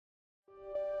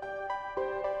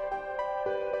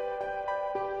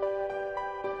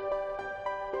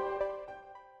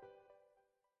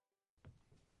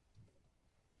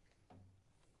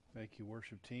Thank you,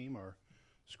 worship team. Our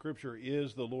scripture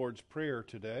is the Lord's Prayer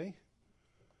today,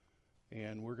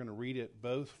 and we're going to read it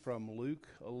both from Luke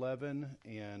 11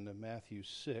 and Matthew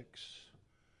 6.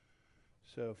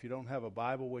 So if you don't have a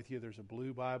Bible with you, there's a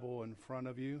blue Bible in front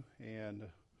of you, and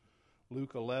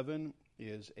Luke 11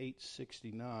 is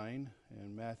 869,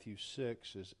 and Matthew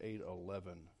 6 is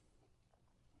 811.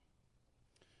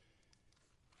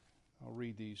 I'll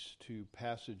read these two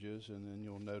passages, and then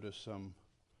you'll notice some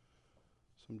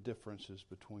differences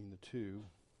between the two.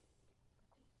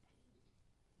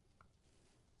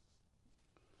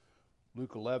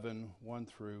 Luke 11, 1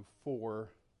 through 4.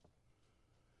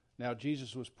 Now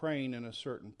Jesus was praying in a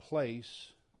certain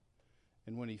place,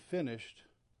 and when he finished,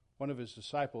 one of his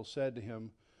disciples said to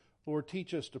him, "Lord,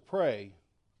 teach us to pray,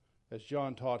 as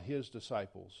John taught his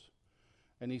disciples."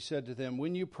 And he said to them,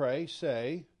 "When you pray,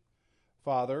 say,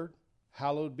 'Father,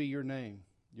 hallowed be your name.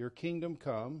 Your kingdom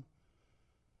come.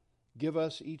 Give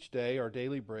us each day our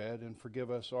daily bread, and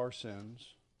forgive us our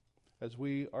sins, as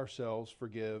we ourselves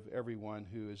forgive everyone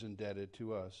who is indebted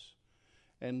to us.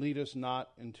 And lead us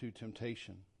not into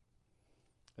temptation.'"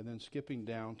 And then skipping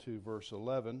down to verse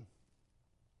 11.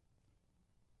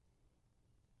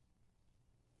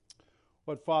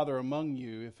 "What father among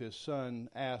you, if his son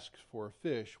asks for a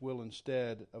fish, will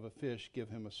instead of a fish give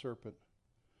him a serpent?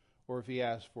 Or if he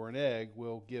asks for an egg,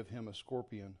 will give him a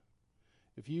scorpion?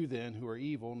 If you then, who are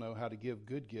evil, know how to give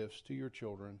good gifts to your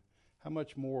children, how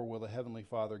much more will the Heavenly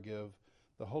Father give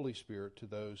the Holy Spirit to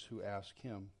those who ask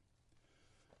him?"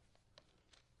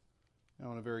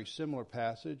 Now in a very similar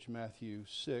passage, Matthew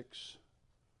 6,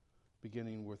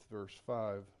 beginning with verse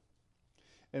 5.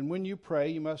 "And when you pray,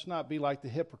 you must not be like the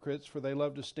hypocrites, for they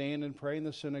love to stand and pray in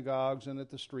the synagogues and at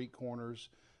the street corners,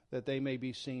 that they may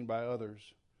be seen by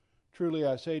others. Truly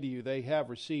I say to you, they have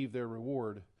received their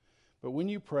reward. But when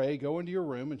you pray, go into your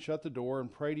room and shut the door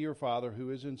and pray to your Father who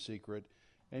is in secret,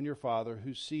 and your Father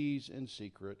who sees in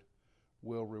secret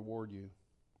will reward you.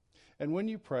 And when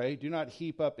you pray, do not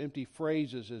heap up empty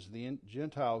phrases as the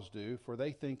Gentiles do, for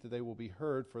they think that they will be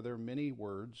heard for their many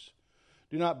words.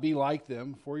 Do not be like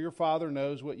them, for your Father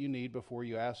knows what you need before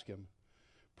you ask him.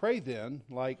 Pray then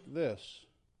like this: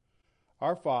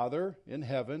 'Our Father in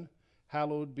heaven,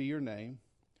 hallowed be your name.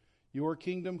 Your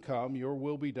kingdom come, your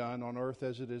will be done on earth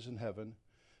as it is in heaven.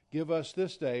 Give us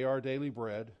this day our daily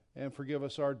bread, and forgive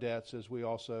us our debts as we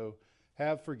also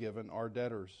have forgiven our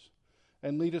debtors.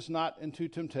 And lead us not into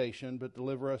temptation, but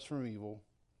deliver us from evil.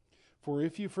 For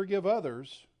if you forgive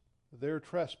others their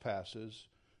trespasses,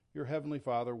 your heavenly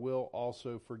Father will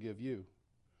also forgive you.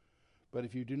 But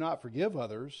if you do not forgive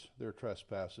others their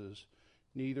trespasses,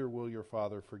 neither will your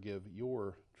Father forgive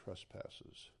your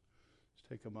trespasses."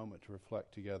 Let's take a moment to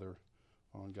reflect together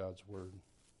on God's Word.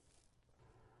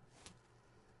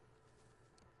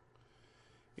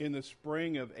 In the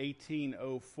spring of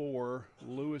 1804,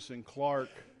 Lewis and Clark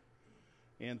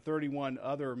and 31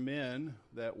 other men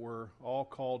that were all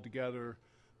called together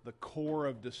the Corps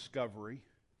of Discovery,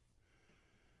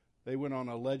 they went on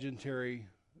a legendary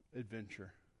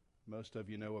adventure. Most of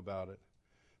you know about it.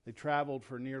 They traveled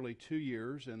for nearly 2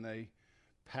 years, and they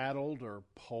paddled or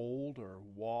poled or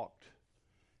walked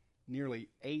nearly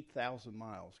 8,000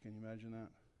 miles. Can you imagine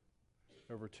that?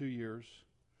 Over 2 years.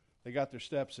 They got their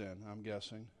steps in, I'm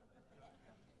guessing.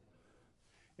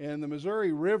 And the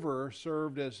Missouri River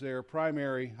served as their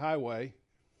primary highway,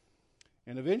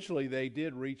 and eventually they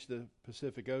did reach the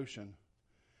Pacific Ocean.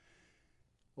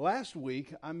 Last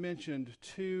week, I mentioned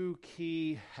two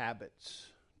key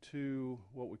habits, two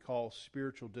what we call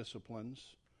spiritual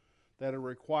disciplines that are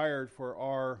required for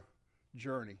our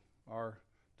journey, our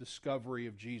discovery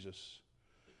of Jesus.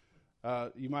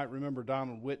 You might remember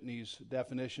Donald Whitney's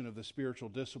definition of the spiritual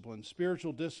disciplines.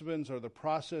 Spiritual disciplines are the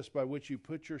process by which you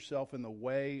put yourself in the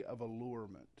way of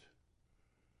allurement.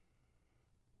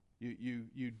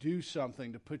 You do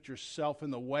something to put yourself in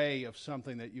the way of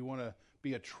something that you want to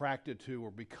be attracted to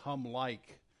or become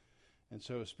like. And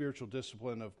so a spiritual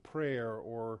discipline of prayer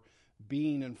or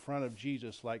being in front of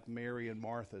Jesus like Mary and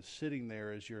Martha, sitting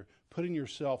there as you're putting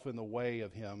yourself in the way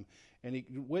of him. And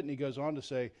Whitney goes on to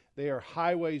say, they are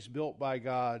highways built by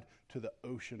God to the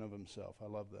ocean of himself. I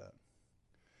love that.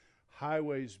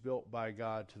 Highways built by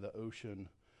God to the ocean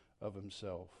of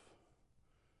himself.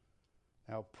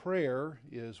 Now, prayer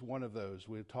is one of those.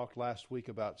 We talked last week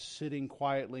about sitting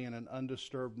quietly in an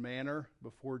undisturbed manner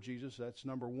before Jesus. That's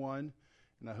number one.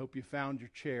 And I hope you found your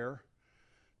chair.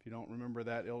 If you don't remember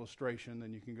that illustration,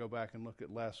 then you can go back and look at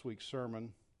last week's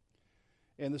sermon.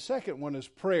 And the second one is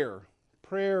prayer.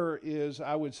 Prayer is,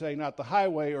 I would say, not the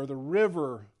highway or the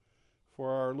river for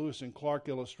our Lewis and Clark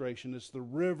illustration. It's the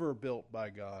river built by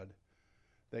God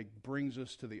that brings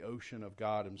us to the ocean of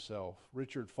God himself.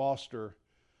 Richard Foster,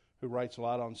 who writes a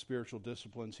lot on spiritual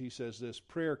disciplines, he says this: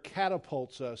 prayer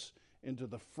catapults us into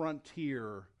the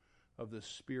frontier of this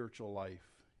spiritual life.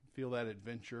 Feel that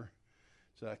adventure?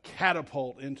 It's a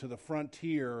catapult into the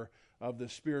frontier of the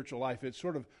spiritual life. It's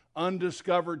sort of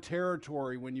undiscovered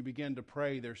territory when you begin to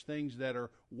pray. There's things that are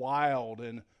wild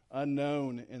and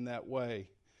unknown in that way.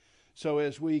 So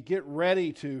as we get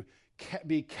ready to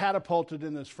be catapulted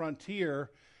in this frontier,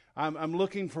 I'm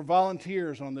looking for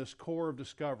volunteers on this core of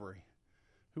discovery.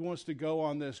 Who wants to go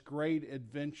on this great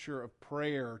adventure of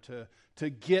prayer to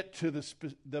get to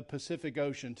the Pacific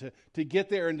Ocean, to get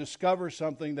there and discover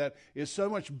something that is so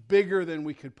much bigger than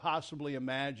we could possibly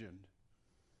imagine?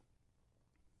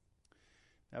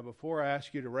 Now, before I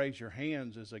ask you to raise your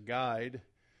hands as a guide,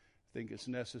 I think it's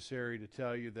necessary to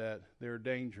tell you that there are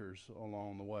dangers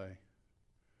along the way.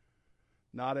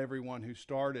 Not everyone who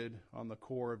started on the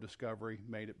core of discovery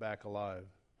made it back alive.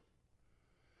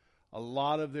 A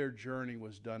lot of their journey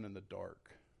was done in the dark.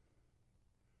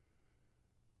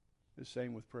 The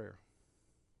same with prayer.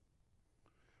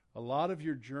 A lot of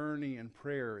your journey in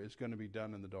prayer is going to be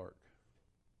done in the dark.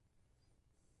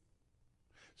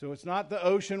 So it's not the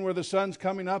ocean where the sun's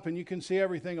coming up and you can see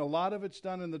everything. A lot of it's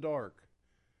done in the dark.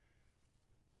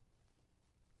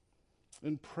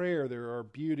 In prayer, there are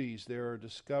beauties, there are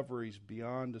discoveries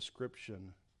beyond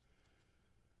description.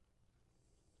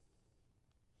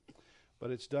 But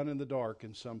it's done in the dark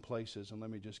in some places. And let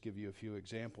me just give you a few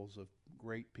examples of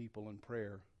great people in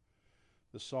prayer.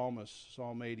 The psalmist,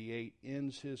 Psalm 88,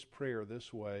 ends his prayer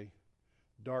this way: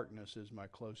 darkness is my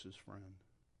closest friend.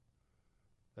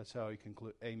 That's how he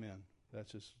concludes. Amen.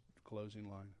 That's his closing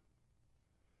line.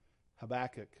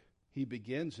 Habakkuk, he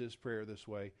begins his prayer this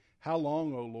way: how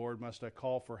long, O Lord, must I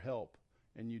call for help,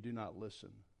 and you do not listen?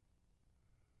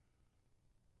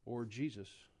 Or Jesus,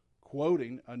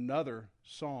 quoting another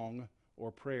song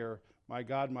or prayer: my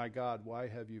God, why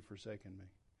have you forsaken me?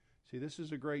 See, this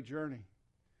is a great journey,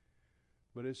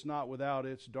 but it's not without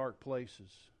its dark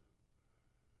places.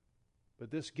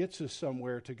 But this gets us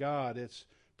somewhere to God.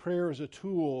 Prayer is a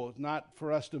tool, not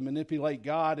for us to manipulate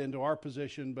God into our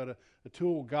position, but a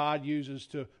tool God uses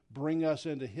to bring us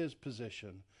into his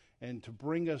position. And to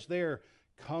bring us there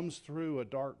comes through a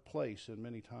dark place in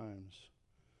many times.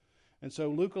 And so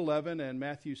Luke 11 and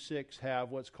Matthew 6 have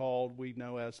what's called, we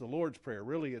know as the Lord's Prayer.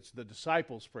 Really, it's the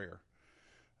disciples' prayer,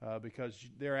 because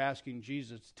they're asking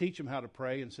Jesus to teach them how to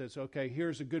pray, and says, okay,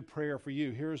 here's a good prayer for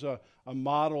you. Here's a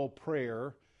model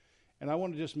prayer. And I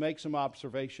want to just make some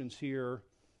observations here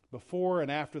before and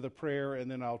after the prayer,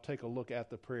 and then I'll take a look at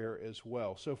the prayer as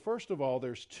well. So first of all,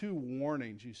 there's two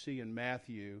warnings you see in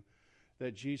Matthew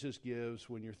that Jesus gives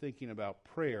when you're thinking about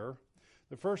prayer.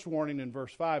 The first warning in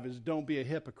verse 5 is don't be a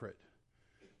hypocrite.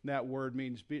 And that word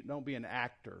means don't be an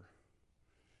actor.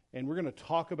 And we're going to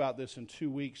talk about this in 2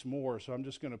 weeks more, so I'm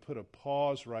just going to put a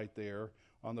pause right there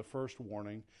on the first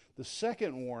warning. The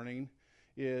second warning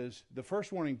is, the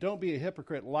first warning, don't be a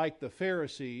hypocrite like the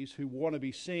Pharisees who want to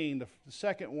be seen. The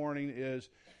second warning is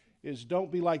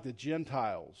don't be like the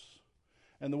Gentiles.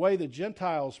 And the way the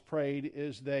Gentiles prayed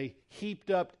is they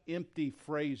heaped up empty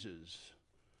phrases,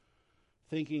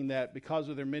 thinking that because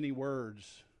of their many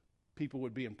words, people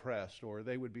would be impressed, or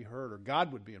they would be heard, or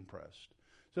God would be impressed.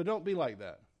 So don't be like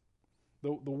that. The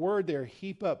word there,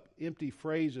 heap up empty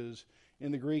phrases,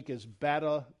 in the Greek is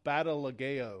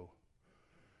batalageo.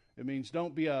 It means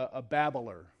don't be a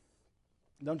babbler.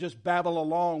 Don't just babble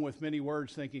along with many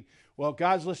words thinking, well,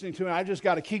 God's listening to me, I just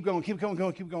got to keep going.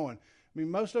 I mean,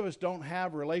 most of us don't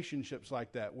have relationships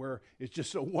like that, where it's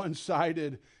just a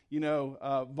one-sided,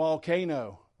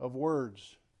 volcano of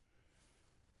words.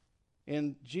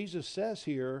 And Jesus says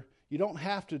here, you don't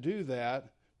have to do that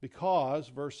because,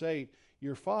 verse 8,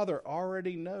 your Father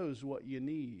already knows what you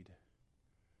need.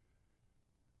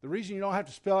 The reason you don't have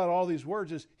to spell out all these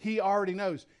words is he already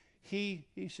knows. He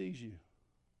sees you.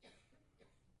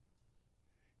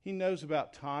 He knows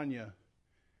about Tanya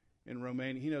in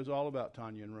Romania. He knows all about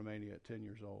Tanya in Romania at 10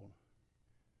 years old.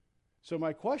 So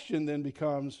my question then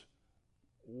becomes,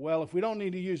 well, if we don't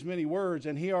need to use many words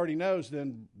and he already knows,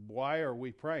 then why are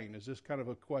we praying? Is this kind of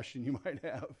a question you might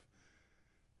have?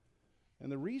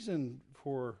 And the reason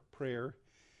for prayer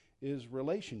is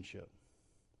relationship.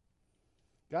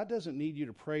 God doesn't need you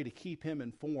to pray to keep him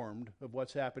informed of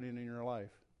what's happening in your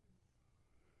life.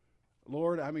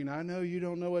 Lord, I know you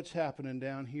don't know what's happening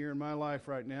down here in my life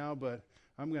right now, but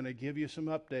I'm going to give you some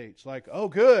updates. Like, oh,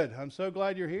 good, I'm so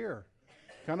glad you're here.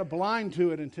 Kind of blind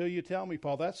to it until you tell me,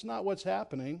 Paul. That's not what's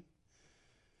happening.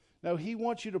 No, he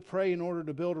wants you to pray in order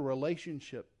to build a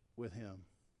relationship with him.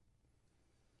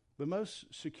 The most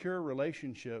secure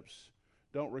relationships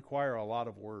don't require a lot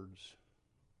of words.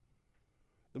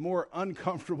 The more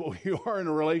uncomfortable you are in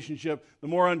a relationship, the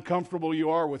more uncomfortable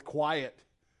you are with quiet.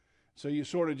 So you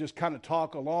sort of just kind of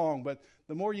talk along, but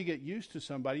the more you get used to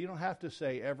somebody, you don't have to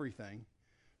say everything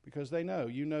because they know,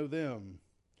 you know them.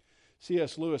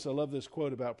 C.S. Lewis, I love this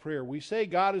quote about prayer. We say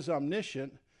God is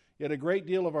omniscient, yet a great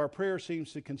deal of our prayer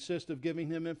seems to consist of giving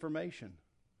him information.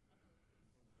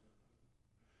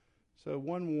 So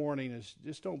one warning is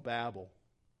just don't babble.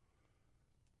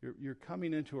 You're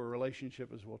coming into a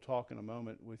relationship, as we'll talk in a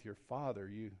moment, with your Father.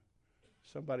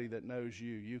 Somebody that knows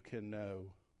you, you can know.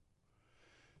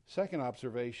 Second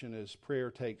observation is prayer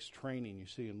takes training. You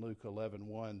see in Luke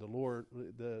 11:1,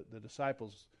 the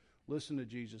disciples listen to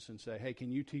Jesus and say, "Hey, can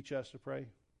you teach us to pray?"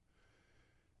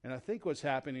 And I think what's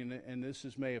happening, and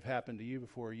may have happened to you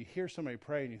before, you hear somebody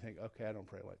pray and you think, "Okay, I don't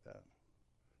pray like that."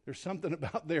 There's something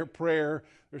about their prayer.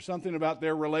 There's something about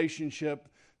their relationship.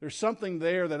 There's something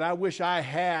there that I wish I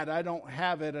had. I don't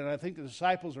have it. And I think the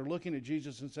disciples are looking at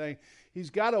Jesus and saying, he's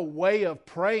got a way of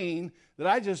praying that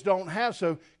I just don't have.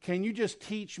 So can you just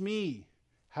teach me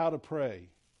how to pray?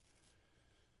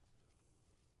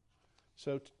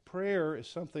 So prayer is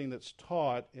something that's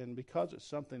taught. And because it's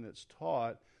something that's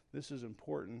taught, this is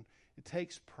important. It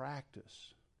takes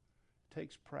practice. It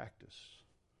takes practice.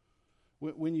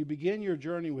 When you begin your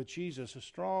journey with Jesus, a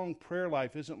strong prayer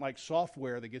life isn't like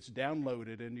software that gets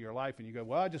downloaded into your life and you go,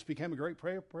 well, I just became a great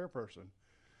prayer person.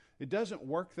 It doesn't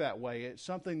work that way. It's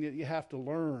something that you have to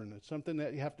learn. It's something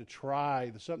that you have to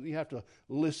try. It's something you have to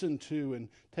listen to and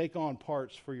take on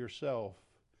parts for yourself.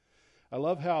 I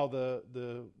love how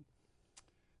the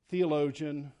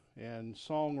theologian and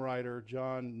songwriter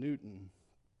John Newton,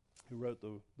 who wrote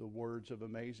the words of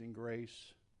Amazing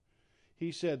Grace,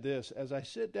 he said this, as I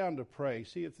sit down to pray,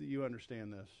 see if you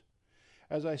understand this.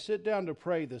 As I sit down to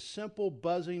pray, the simple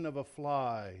buzzing of a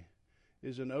fly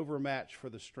is an overmatch for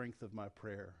the strength of my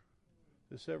prayer.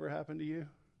 This ever happened to you?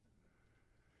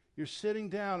 You're sitting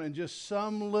down and just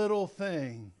some little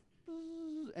thing,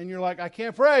 and you're like, I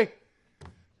can't pray.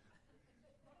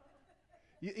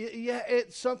 Yeah,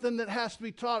 it's something that has to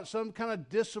be taught, some kind of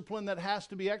discipline that has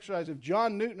to be exercised. If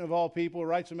John Newton, of all people,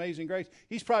 writes Amazing Grace,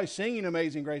 he's probably singing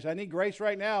Amazing Grace. I need grace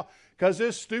right now because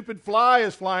this stupid fly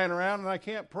is flying around and I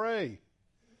can't pray.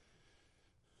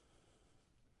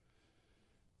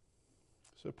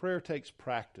 So prayer takes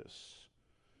practice.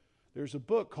 There's a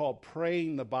book called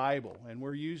Praying the Bible, and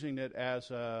we're using it as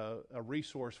a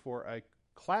resource for a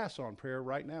class on prayer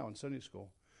right now in Sunday school.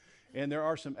 And there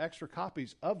are some extra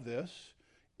copies of this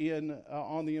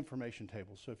on the information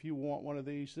table. So if you want one of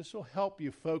these, this will help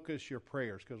you focus your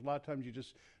prayers, because a lot of times you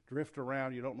just drift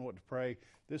around, you don't know what to pray.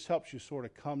 This helps you sort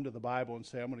of come to the Bible and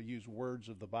say, I'm going to use words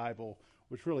of the Bible,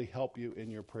 which really help you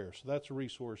in your prayer. So that's a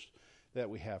resource that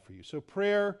we have for you. So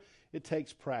prayer, it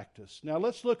takes practice. Now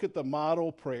let's look at the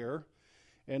model prayer,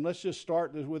 and let's just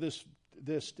start with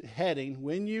this heading.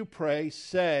 When you pray,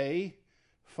 say,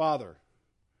 Father.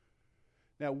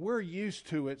 Now, we're used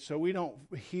to it, so we don't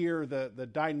hear the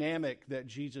dynamic that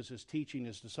Jesus is teaching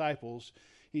his disciples.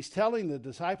 He's telling the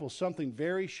disciples something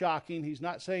very shocking. He's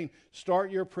not saying,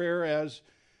 start your prayer as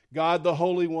God the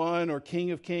Holy One or King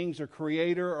of Kings or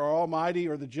Creator or Almighty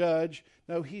or the Judge.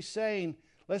 No, he's saying,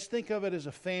 let's think of it as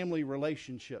a family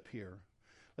relationship here.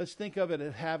 Let's think of it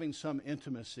as having some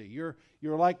intimacy. You're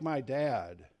like my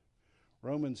dad.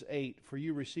 Romans 8, for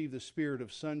you receive the spirit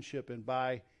of sonship, and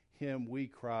by him we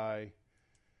cry,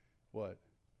 what?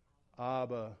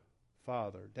 Abba,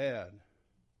 Father, Dad.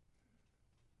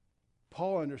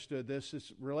 Paul understood this.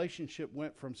 This relationship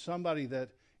went from somebody that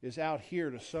is out here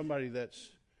to somebody that's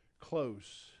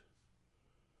close.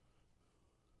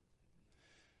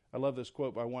 I love this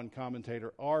quote by one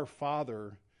commentator. Our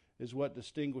Father is what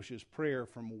distinguishes prayer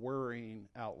from worrying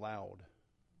out loud.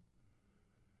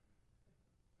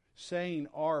 Saying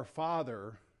our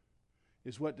Father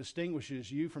is what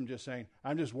distinguishes you from just saying,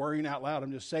 I'm just worrying out loud.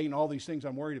 I'm just saying all these things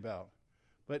I'm worried about.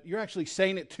 But you're actually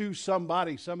saying it to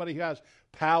somebody who has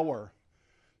power,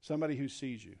 somebody who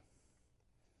sees you,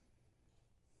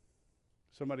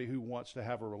 somebody who wants to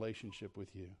have a relationship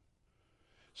with you.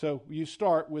 So you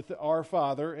start with our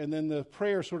Father, and then the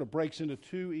prayer sort of breaks into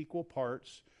two equal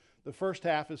parts. The first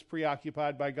half is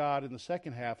preoccupied by God, and the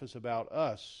second half is about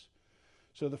us.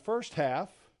 So the first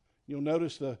half, you'll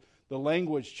notice the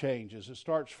language changes. It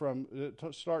starts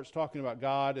talking about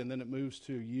God, and then it moves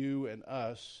to you and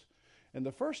us. And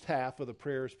the first half of the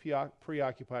prayer is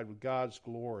preoccupied with God's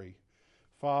glory.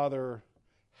 Father,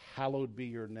 hallowed be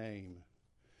your name.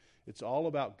 It's all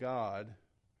about God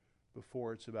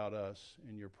before it's about us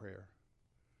in your prayer.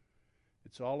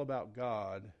 It's all about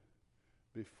God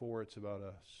before it's about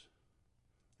us.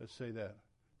 Let's say that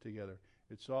together.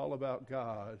 It's all about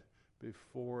God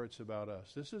before it's about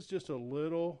us. This is just a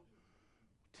little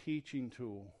teaching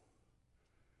tool.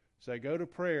 As I go to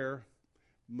prayer,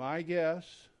 my guess,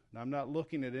 and I'm not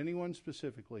looking at anyone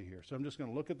specifically here, so I'm just going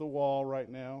to look at the wall right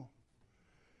now,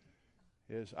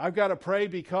 is I've got to pray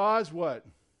because what?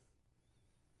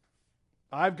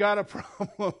 I've got a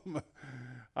problem.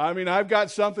 I've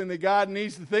got something that God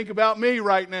needs to think about me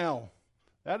right now.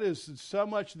 That is so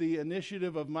much the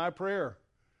initiative of my prayer.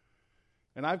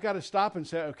 And I've got to stop and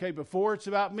say, okay, before it's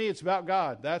about me, it's about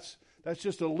God. That's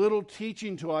just a little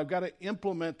teaching tool. I've got to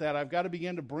implement that. I've got to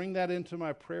begin to bring that into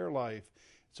my prayer life.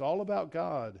 It's all about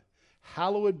God.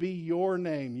 Hallowed be your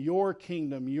name, your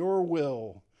kingdom, your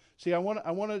will. See, I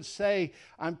want to say,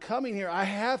 I'm coming here. I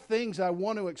have things I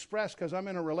want to express because I'm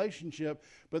in a relationship.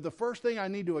 But the first thing I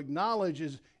need to acknowledge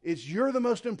is you're the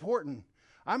most important.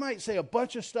 I might say a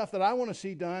bunch of stuff that I want to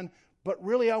see done, but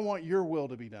really I want your will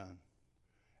to be done.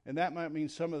 And that might mean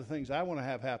some of the things I want to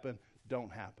have happen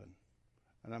don't happen.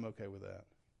 And I'm okay with that.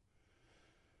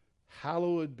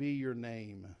 Hallowed be your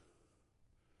name.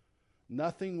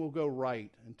 Nothing will go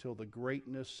right until the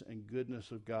greatness and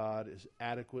goodness of God is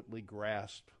adequately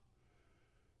grasped.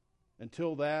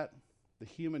 Until that, the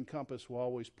human compass will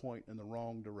always point in the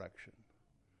wrong direction.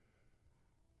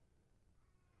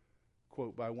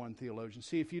 Quote by one theologian.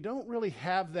 See, if you don't really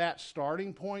have that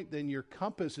starting point, then your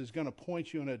compass is going to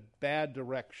point you in a bad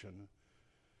direction.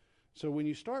 So when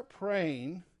you start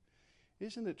praying,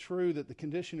 isn't it true that the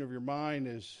condition of your mind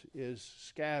is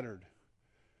scattered?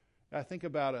 I think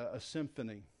about a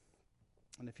symphony.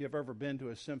 And if you've ever been to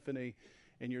a symphony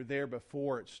and you're there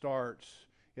before it starts,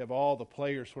 you have all the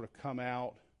players sort of come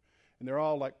out, and they're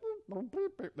all like,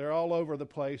 they're all over the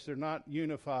place. They're not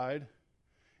unified.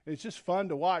 It's just fun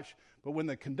to watch. But when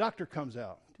the conductor comes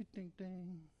out, ding, ding,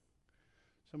 ding,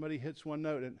 somebody hits one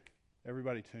note, and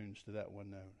everybody tunes to that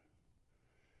one note.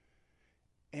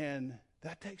 And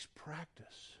that takes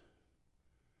practice.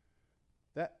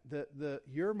 That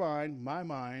your mind, my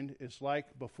mind, is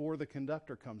like before the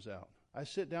conductor comes out. I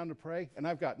sit down to pray, and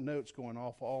I've got notes going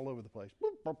off all over the place.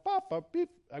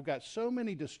 I've got so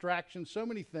many distractions, so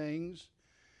many things,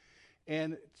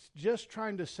 and it's just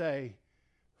trying to say,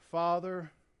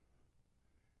 Father,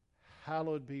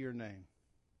 hallowed be your name.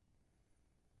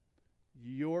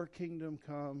 Your kingdom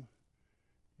come,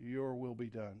 your will be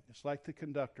done. It's like the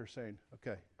conductor saying,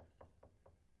 okay,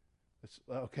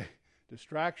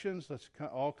 distractions, let's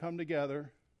all come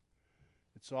together.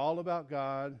 It's all about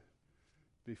God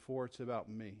before it's about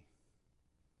me.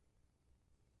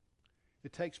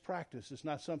 It takes practice. It's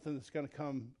not something that's going to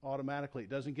come automatically. It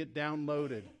doesn't get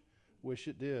downloaded. Wish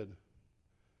it did.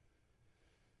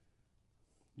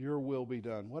 Your will be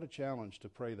done. What a challenge to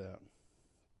pray that.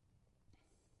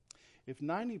 If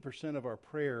 90% of our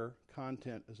prayer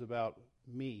content is about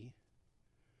me,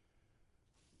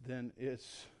 then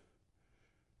it's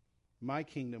my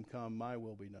kingdom come, my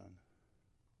will be done.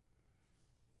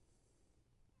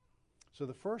 So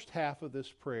the first half of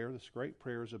this prayer, this great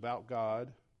prayer, is about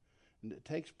God. And it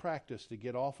takes practice to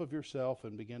get off of yourself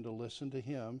and begin to listen to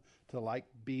Him, to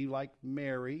be like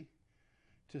Mary,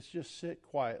 to just sit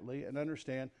quietly and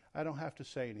understand I don't have to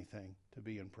say anything to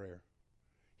be in prayer.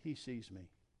 He sees me.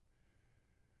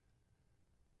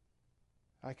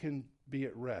 I can be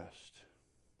at rest.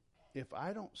 If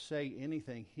I don't say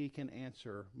anything, He can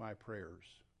answer my prayers.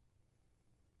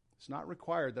 It's not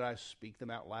required that I speak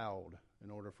them out loud in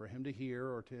order for Him to hear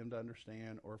or to Him to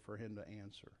understand or for Him to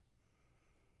answer.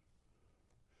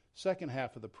 Second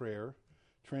half of the prayer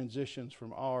transitions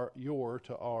from your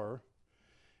to our.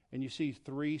 And you see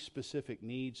three specific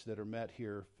needs that are met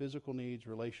here: physical needs,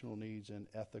 relational needs, and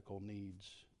ethical needs.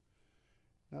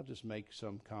 And I'll just make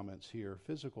some comments here.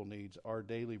 Physical needs, our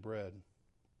daily bread.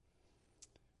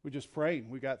 We just prayed.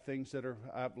 We got things that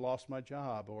I've lost my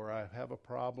job, or I have a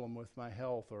problem with my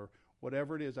health, or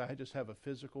whatever it is. I just have a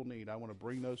physical need. I want to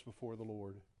bring those before the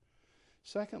Lord.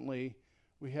 Secondly,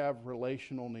 we have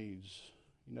relational needs.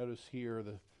 You notice here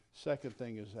the second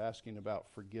thing is asking about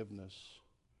forgiveness.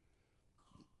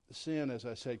 Sin, as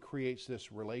I said, creates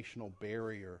this relational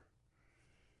barrier.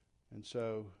 And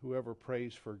so whoever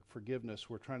prays for forgiveness,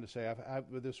 we're trying to say, I've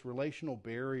this relational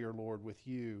barrier, Lord, with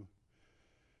you.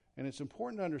 And it's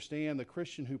important to understand the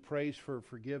Christian who prays for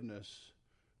forgiveness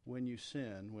when we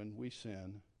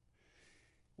sin,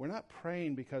 we're not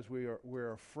praying because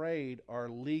we're afraid our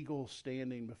legal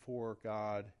standing before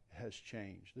God has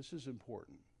changed. This is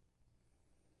important.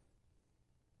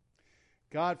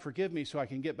 God, forgive me so I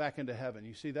can get back into heaven.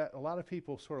 You see that a lot of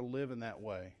people sort of live in that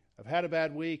way. I've had a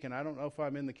bad week and I don't know if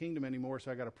I'm in the kingdom anymore,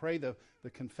 so I got to pray the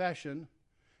confession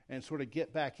and sort of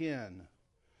get back in.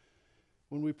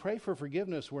 When we pray for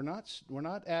forgiveness, we're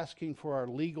not asking for our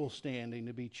legal standing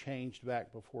to be changed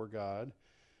back before God,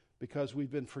 because we've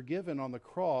been forgiven on the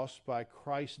cross by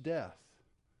Christ's death.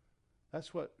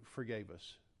 That's what forgave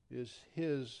us, is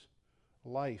his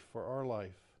life for our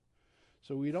life.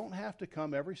 So we don't have to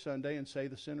come every Sunday and say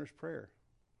the sinner's prayer.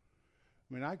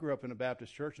 I mean, I grew up in a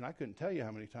Baptist church, and I couldn't tell you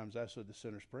how many times I said the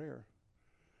sinner's prayer.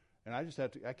 And I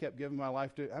kept giving my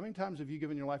life to, how many times have you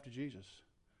given your life to Jesus?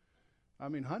 I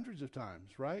mean, hundreds of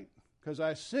times, right? Because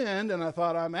I sinned and I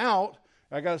thought, I'm out.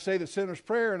 I got to say the sinner's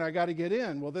prayer and I got to get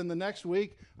in. Well, then the next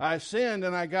week I sinned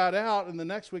and I got out, and the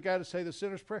next week I had to say the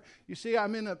sinner's prayer. You see,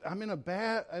 I'm in a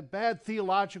bad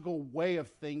theological way of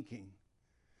thinking.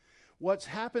 What's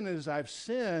happened is I've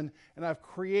sinned and I've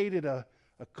created a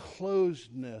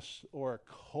closedness or a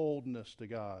coldness to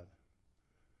God.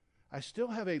 I still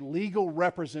have a legal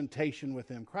representation with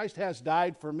him. Christ has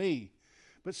died for me.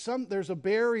 But there's a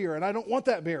barrier, and I don't want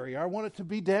that barrier. I want it to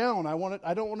be down. I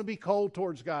don't want to be cold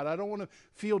towards God. I don't want to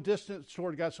feel distant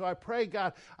toward God. So I pray,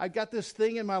 God, I've got this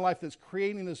thing in my life that's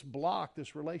creating this block,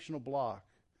 this relational block.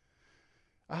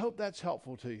 I hope that's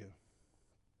helpful to you.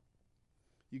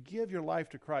 You give your life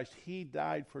to Christ. He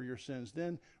died for your sins.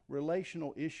 Then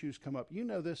relational issues come up. You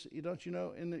know this, don't you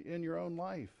know, in your own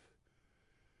life.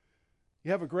 You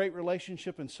have a great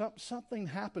relationship and something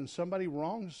happens. Somebody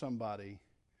wrongs somebody.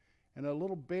 And a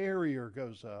little barrier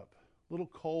goes up. A little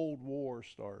cold war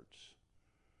starts.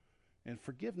 And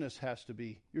forgiveness has to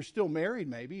be, you're still married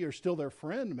maybe, you're still their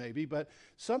friend maybe, but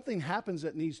something happens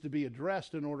that needs to be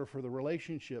addressed in order for the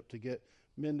relationship to get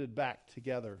mended back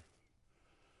together.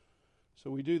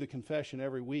 So we do the confession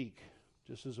every week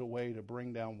just as a way to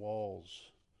bring down walls.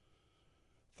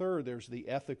 Third, there's the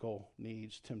ethical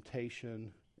needs,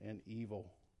 temptation and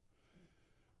evil.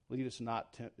 Lead us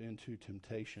not into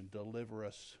temptation. Deliver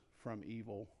us from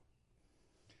evil.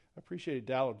 I appreciated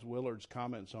Dallas Willard's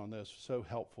comments on this. So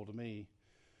helpful to me.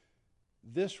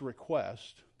 This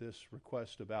request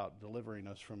about delivering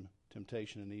us from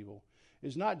temptation and evil,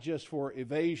 is not just for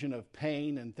evasion of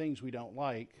pain and things we don't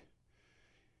like.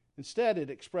 Instead, it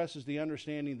expresses the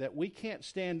understanding that we can't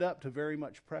stand up to very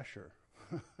much pressure.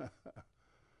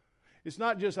 It's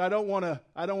not just I don't want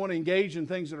to engage in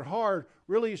things that are hard.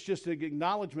 Really, it's just an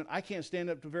acknowledgement I can't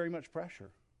stand up to very much pressure.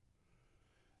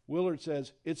 Willard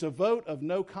says, it's a vote of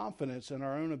no confidence in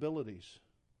our own abilities.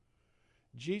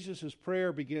 Jesus'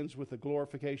 prayer begins with the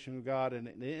glorification of God, and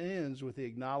it ends with the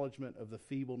acknowledgement of the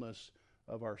feebleness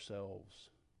of ourselves.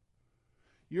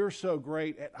 You're so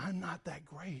great, and I'm not that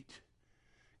great.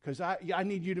 Because I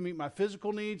need you to meet my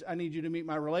physical needs. I need you to meet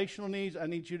my relational needs. I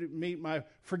need you to meet my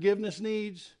forgiveness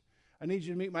needs. I need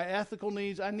you to meet my ethical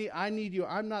needs. I need you.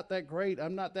 I'm not that great.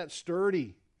 I'm not that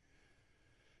sturdy.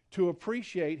 To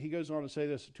appreciate, he goes on to say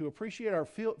this, to appreciate our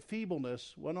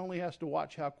feebleness, one only has to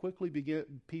watch how quickly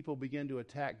people begin to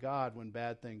attack God when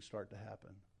bad things start to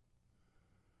happen.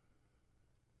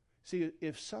 See,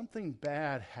 if something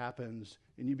bad happens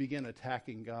and you begin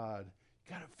attacking God,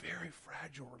 you've got a very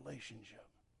fragile relationship.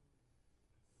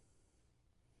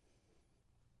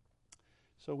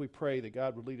 So we pray that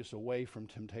God would lead us away from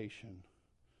temptation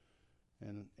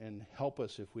and help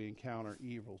us if we encounter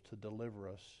evil to deliver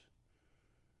us.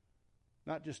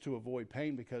 Not just to avoid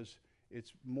pain, because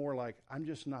it's more like, I'm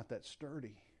just not that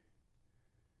sturdy.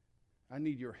 I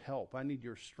need your help. I need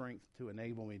your strength to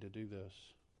enable me to do this.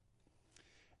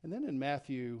 And then in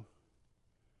Matthew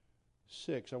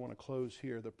 6, I want to close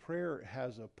here. The prayer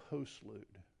has a postlude.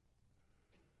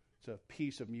 It's a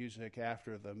piece of music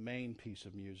after the main piece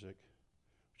of music,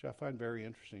 which I find very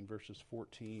interesting, verses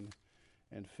 14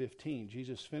 and 15.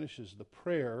 Jesus finishes the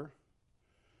prayer,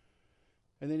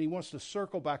 and then he wants to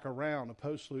circle back around. A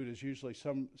postlude is usually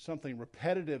something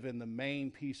repetitive in the main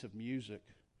piece of music.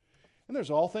 And there's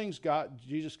all things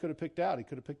Jesus could have picked out. He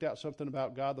could have picked out something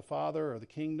about God the Father or the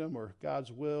kingdom or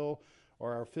God's will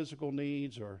or our physical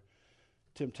needs or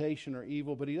temptation or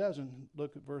evil, but he doesn't.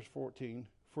 Look at verse 14.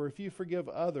 For if you forgive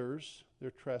others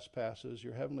their trespasses,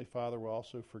 your heavenly Father will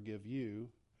also forgive you.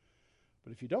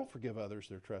 But if you don't forgive others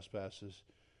their trespasses,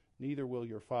 neither will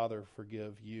your Father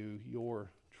forgive you your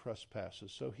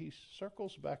trespasses. So he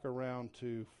circles back around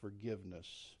to forgiveness.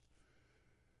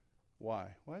 Why?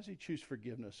 Why does he choose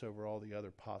forgiveness over all the other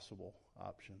possible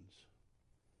options?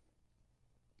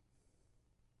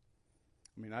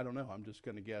 I mean, I don't know. I'm just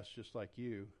going to guess just like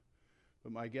you.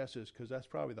 But my guess is because that's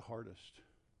probably the hardest.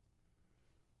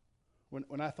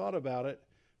 When I thought about it,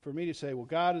 for me to say, well,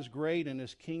 God is great and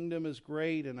his kingdom is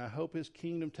great and I hope his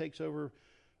kingdom takes over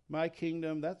my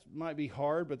kingdom, that might be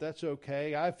hard, but that's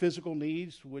okay. I have physical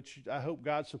needs, which I hope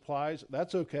God supplies.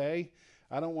 That's okay.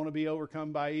 I don't want to be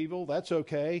overcome by evil. That's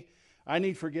okay. I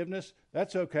need forgiveness.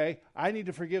 That's okay. I need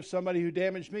to forgive somebody who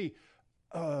damaged me.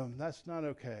 That's not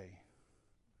okay.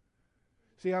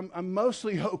 See, I'm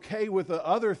mostly okay with the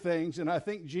other things, and I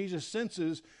think Jesus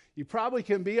senses you probably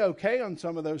can be okay on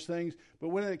some of those things, but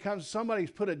when it comes to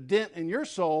somebody's put a dent in your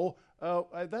soul,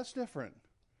 that's different.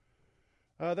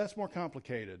 That's more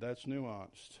complicated. That's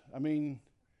nuanced. I mean,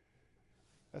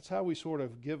 that's how we sort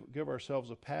of give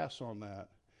ourselves a pass on that.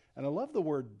 And I love the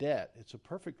word debt. It's a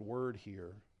perfect word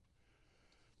here.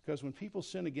 Because when people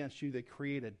sin against you, they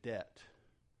create a debt.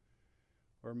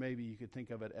 Or maybe you could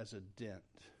think of it as a dent.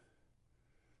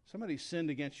 Somebody sinned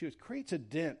against you, it creates a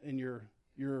dent in your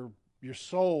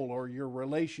soul or your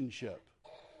relationship.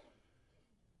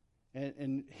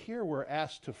 And here we're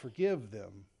asked to forgive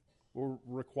them. We're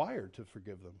required to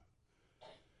forgive them.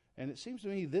 And it seems to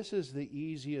me this is the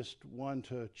easiest one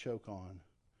to choke on.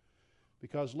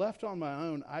 Because left on my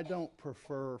own, I don't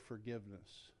prefer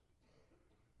forgiveness.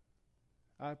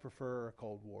 I prefer a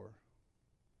Cold War.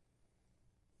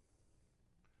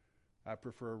 I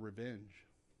prefer revenge.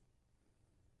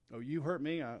 Oh, you hurt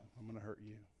me, I'm going to hurt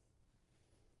you.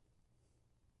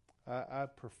 I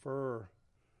prefer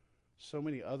so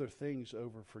many other things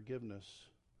over forgiveness.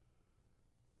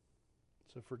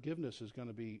 So forgiveness is going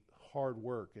to be hard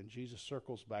work, and Jesus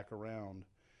circles back around.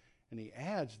 And he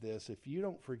adds this, if you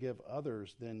don't forgive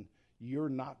others, then you're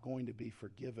not going to be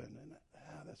forgiven. And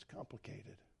that's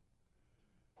complicated.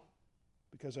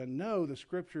 Because I know the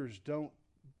scriptures don't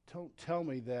tell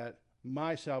me that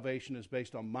my salvation is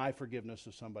based on my forgiveness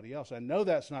of somebody else. I know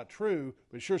that's not true,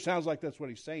 but it sure sounds like that's what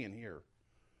he's saying here.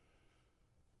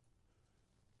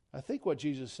 I think what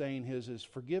Jesus is saying is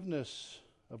forgiveness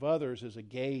of others is a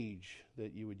gauge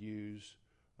that you would use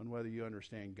on whether you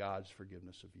understand God's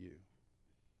forgiveness of you.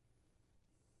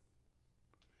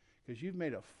 Because you've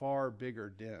made a far bigger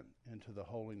dent into the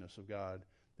holiness of God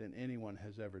than anyone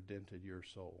has ever dented your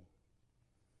soul.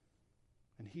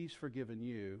 And he's forgiven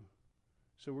you.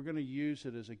 So we're going to use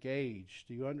it as a gauge.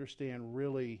 Do you understand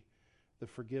really the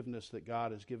forgiveness that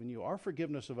God has given you? Our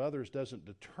forgiveness of others doesn't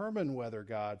determine whether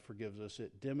God forgives us.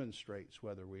 It demonstrates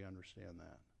whether we understand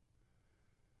that.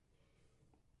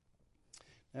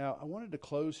 Now, I wanted to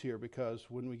close here because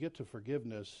when we get to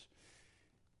forgiveness,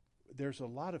 there's a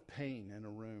lot of pain in a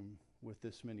room with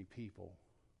this many people.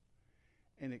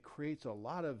 And it creates a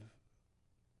lot of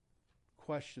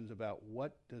questions about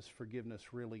what does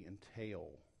forgiveness really entail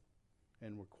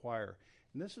and require.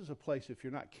 And this is a place, if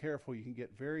you're not careful, you can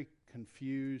get very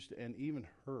confused and even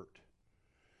hurt.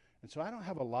 And so I don't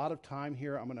have a lot of time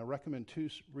here. I'm going to recommend two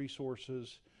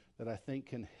resources that I think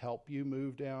can help you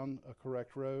move down a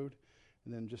correct road,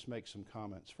 and then just make some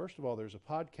comments. First of all, there's a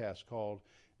podcast called,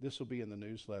 this will be in the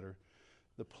newsletter,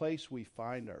 The Place We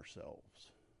Find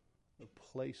Ourselves. The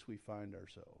Place We Find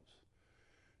Ourselves.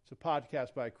 It's a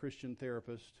podcast by a Christian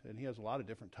therapist, and he has a lot of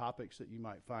different topics that you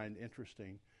might find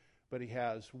interesting. But he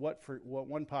has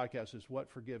one podcast is what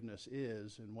forgiveness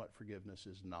is and what forgiveness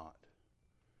is not.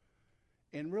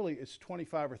 And really, it's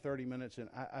 25 or 30 minutes, and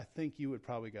I think you would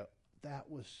probably go, that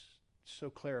was so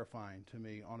clarifying to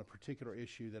me on a particular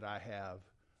issue that I have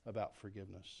about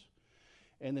forgiveness.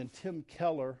 And then Tim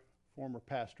Keller, former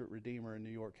pastor at Redeemer in New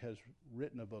York, has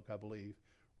written a book, I believe,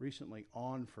 recently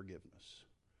on forgiveness.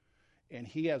 And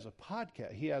he has a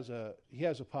podcast. He has a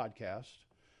podcast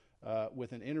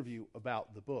with an interview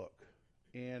about the book,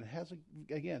 and has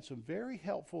again some very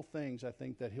helpful things I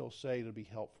think that he'll say to be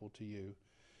helpful to you.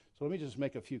 So let me just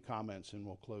make a few comments, and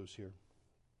we'll close here.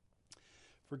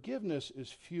 Forgiveness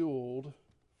is fueled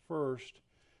first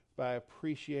by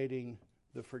appreciating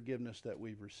the forgiveness that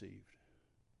we've received.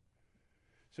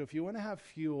 So if you want to have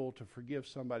fuel to forgive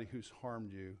somebody who's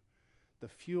harmed you, the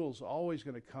fuel's always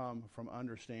going to come from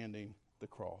understanding the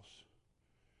cross.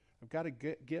 I've got to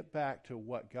get back to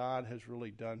what God has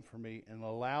really done for me and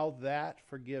allow that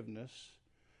forgiveness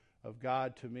of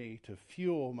God to me to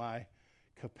fuel my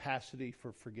capacity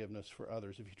for forgiveness for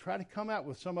others. If you try to come out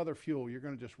with some other fuel, you're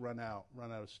going to just run out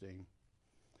of steam.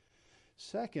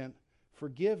 Second,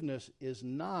 forgiveness is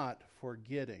not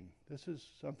forgetting. This is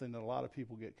something that a lot of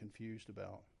people get confused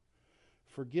about.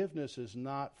 Forgiveness is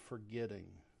not forgetting.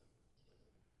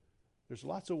 There's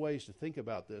lots of ways to think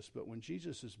about this, but when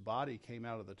Jesus' body came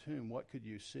out of the tomb, what could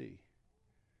you see?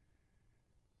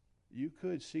 You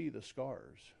could see the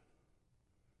scars.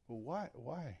 Well,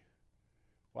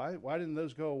 why didn't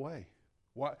those go away?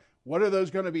 What are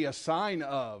those going to be a sign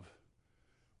of?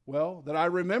 Well, that I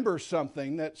remember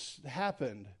something that's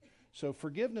happened. So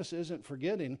forgiveness isn't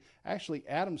forgetting. Actually,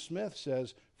 Adam Smith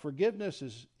says forgiveness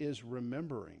is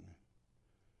remembering.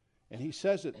 And he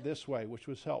says it this way, which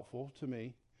was helpful to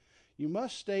me. You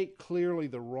must state clearly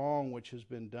the wrong which has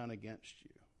been done against you.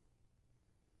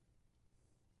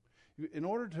 In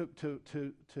order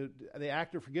to the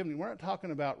act of forgiving, we're not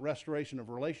talking about restoration of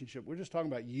relationship. We're just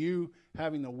talking about you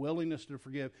having the willingness to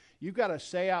forgive. You've got to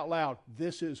say out loud,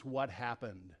 this is what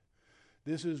happened.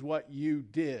 This is what you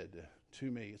did to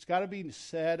me. It's got to be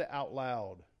said out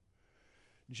loud.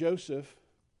 Joseph,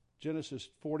 Genesis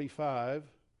 45,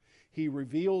 he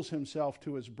reveals himself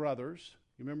to his brothers.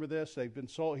 You remember this? They've been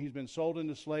sold. He's been sold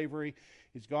into slavery.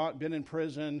 He's been in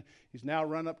prison. He's now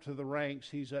run up to the ranks.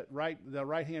 He's the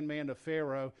right-hand man of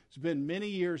Pharaoh. It's been many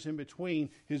years in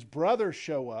between. His brothers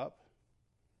show up.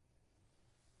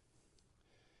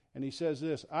 And he says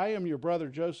this, I am your brother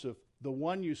Joseph, the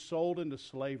one you sold into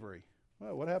slavery.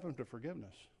 Well, what happened to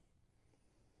forgiveness?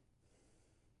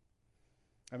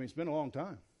 I mean, it's been a long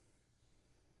time.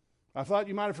 I thought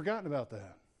you might have forgotten about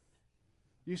that.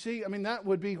 You see, I mean, that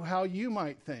would be how you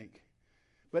might think.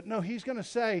 But no, he's going to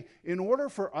say, in order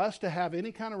for us to have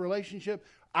any kind of relationship,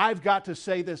 I've got to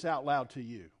say this out loud to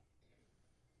you.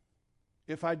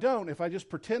 If I don't, if I just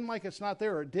pretend like it's not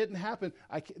there or it didn't happen,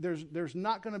 there's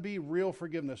not going to be real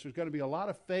forgiveness. There's going to be a lot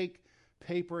of fake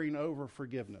papering over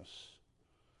forgiveness.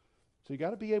 So you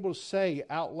got to be able to say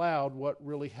out loud what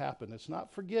really happened. It's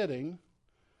not forgetting.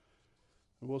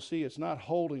 We'll see it's not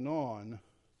holding on,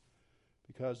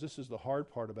 because this is the hard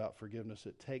part about forgiveness.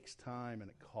 It takes time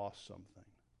and it costs something.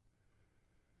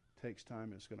 It takes time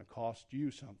and it's going to cost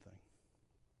you something.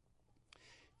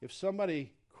 If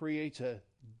somebody creates a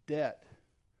debt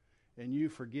and you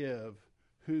forgive,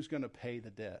 who's going to pay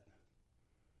the debt?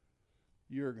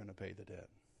 You're going to pay the debt.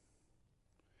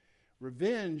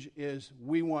 Revenge is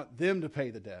we want them to pay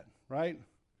the debt, right?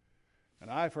 An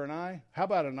eye for an eye. How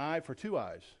about an eye for two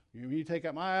eyes? You take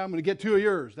out my eye, I'm going to get two of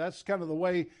yours. That's kind of the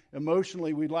way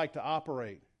emotionally we'd like to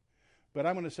operate. But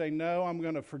I'm going to say, no, I'm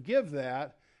going to forgive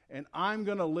that, and I'm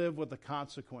going to live with the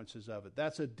consequences of it.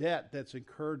 That's a debt that's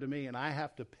incurred to me, and I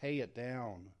have to pay it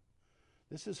down.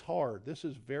 This is hard. This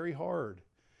is very hard.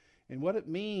 And what it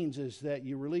means is that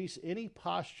you release any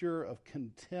posture of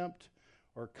contempt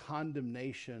or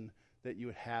condemnation that you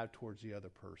would have towards the other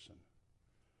person.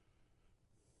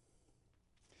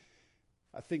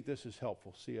 I think this is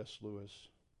helpful, C.S. Lewis.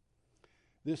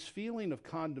 This feeling of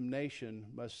condemnation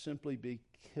must simply be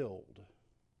killed.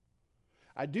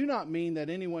 I do not mean that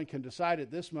anyone can decide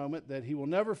at this moment that he will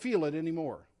never feel it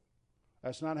anymore.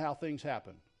 That's not how things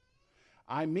happen.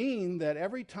 I mean that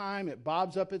every time it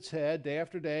bobs up its head, day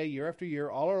after day, year after year,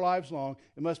 all our lives long,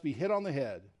 it must be hit on the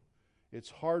head. It's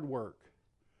hard work.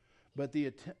 But the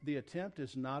attempt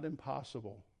is not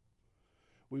impossible.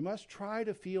 We must try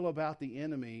to feel about the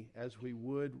enemy as we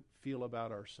would feel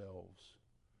about ourselves.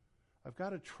 I've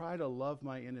got to try to love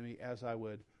my enemy as I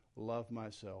would love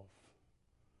myself.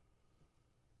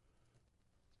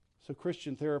 So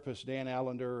Christian therapist Dan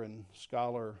Allender and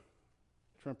scholar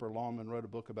Tremper Longman wrote a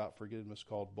book about forgiveness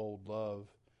called Bold Love.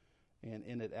 And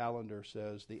in it, Allender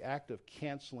says, the act of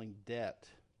canceling debt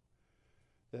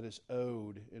that is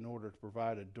owed in order to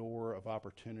provide a door of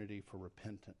opportunity for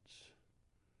repentance.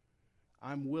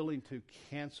 I'm willing to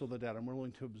cancel the debt. I'm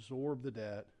willing to absorb the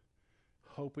debt,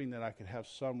 hoping that I could have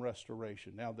some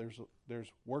restoration. Now,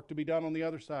 there's work to be done on the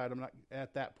other side. I'm not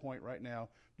at that point right now.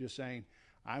 I'm just saying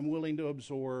I'm willing to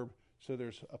absorb, so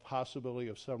there's a possibility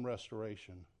of some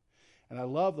restoration. And I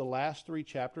love the last 3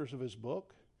 chapters of his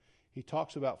book. He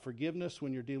talks about forgiveness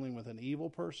when you're dealing with an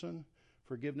evil person,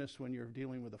 forgiveness when you're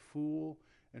dealing with a fool,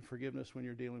 and forgiveness when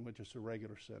you're dealing with just a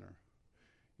regular sinner.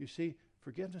 You see,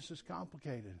 forgiveness is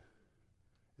complicated.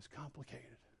 It's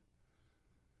complicated.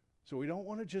 So we don't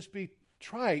want to just be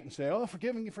trite and say, oh,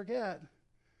 forgive and you forget.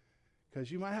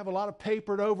 Because you might have a lot of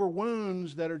papered over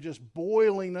wounds that are just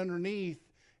boiling underneath,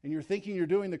 and you're thinking you're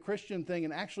doing the Christian thing,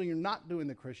 and actually you're not doing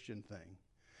the Christian thing.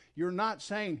 You're not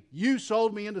saying, you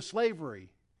sold me into slavery.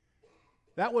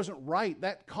 That wasn't right.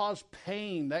 That caused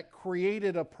pain. That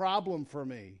created a problem for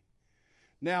me.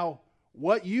 Now,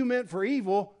 what you meant for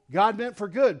evil, God meant for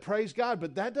good. Praise God.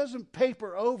 But that doesn't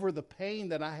paper over the pain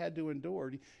that I had to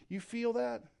endure. You feel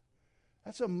that?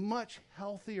 That's a much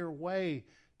healthier way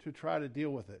to try to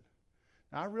deal with it.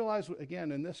 Now, I realize,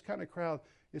 again, in this kind of crowd,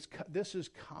 this is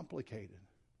complicated.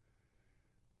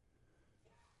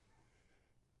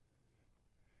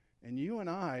 And you and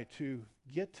I, to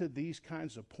get to these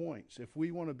kinds of points, if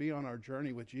we want to be on our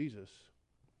journey with Jesus,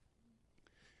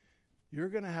 you're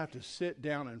going to have to sit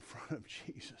down in front of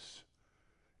Jesus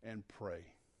and pray.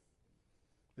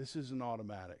 This isn't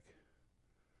automatic.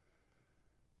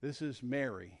 This is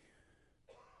Mary.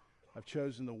 I've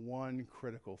chosen the one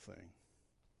critical thing.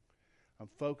 I'm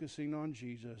focusing on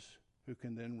Jesus, who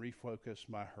can then refocus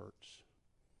my hurts.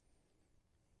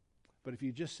 But if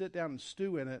you just sit down and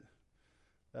stew in it,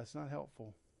 that's not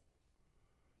helpful.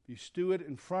 If you stew it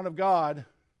in front of God,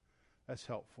 that's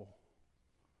helpful.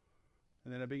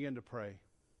 And then I begin to pray.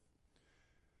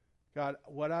 God,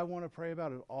 what I want to pray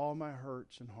about is all my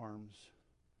hurts and harms,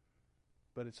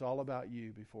 but it's all about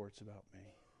you before it's about me.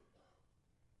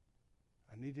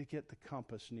 I need to get the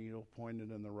compass needle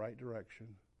pointed in the right direction.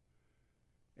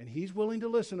 And He's willing to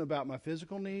listen about my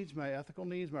physical needs, my ethical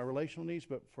needs, my relational needs,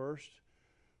 but first,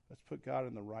 let's put God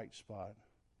in the right spot.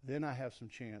 Then I have some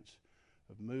chance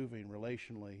of moving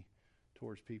relationally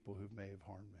towards people who may have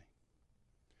harmed me.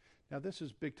 Now, this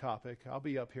is a big topic. I'll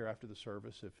be up here after the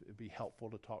service if it'd be helpful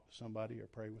to talk to somebody or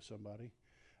pray with somebody.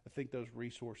 I think those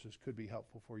resources could be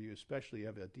helpful for you, especially if you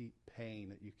have a deep pain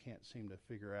that you can't seem to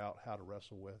figure out how to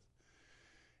wrestle with.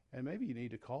 And maybe you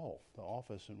need to call the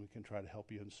office and we can try to help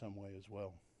you in some way as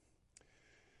well.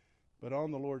 But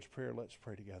on the Lord's Prayer, let's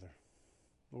pray together.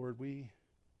 Lord, we're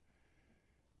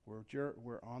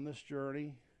on this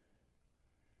journey.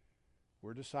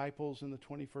 We're disciples in the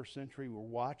 21st century. We're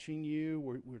watching you.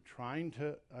 We're trying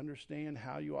to understand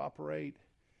how you operate.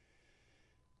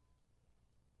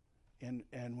 And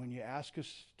when you ask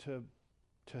us to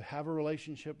have a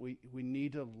relationship, we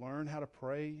need to learn how to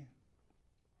pray,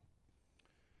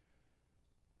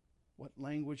 what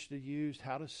language to use,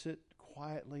 how to sit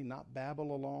quietly, not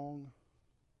babble along.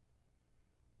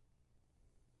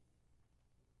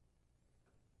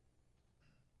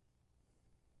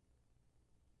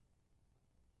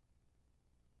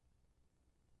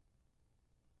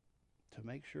 To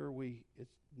make sure we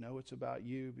know it's about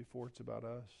you before it's about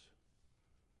us.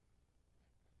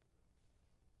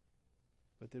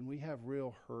 But then we have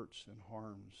real hurts and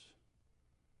harms.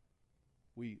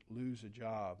 We lose a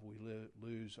job. We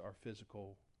lose our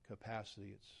physical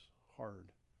capacity. It's hard.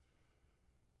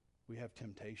 We have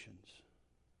temptations.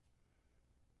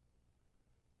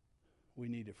 We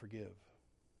need to forgive.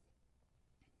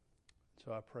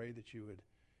 So I pray that you would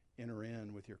enter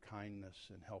in with your kindness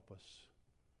and help us.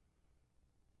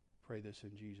 Pray this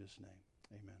in Jesus' name.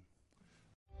 Amen.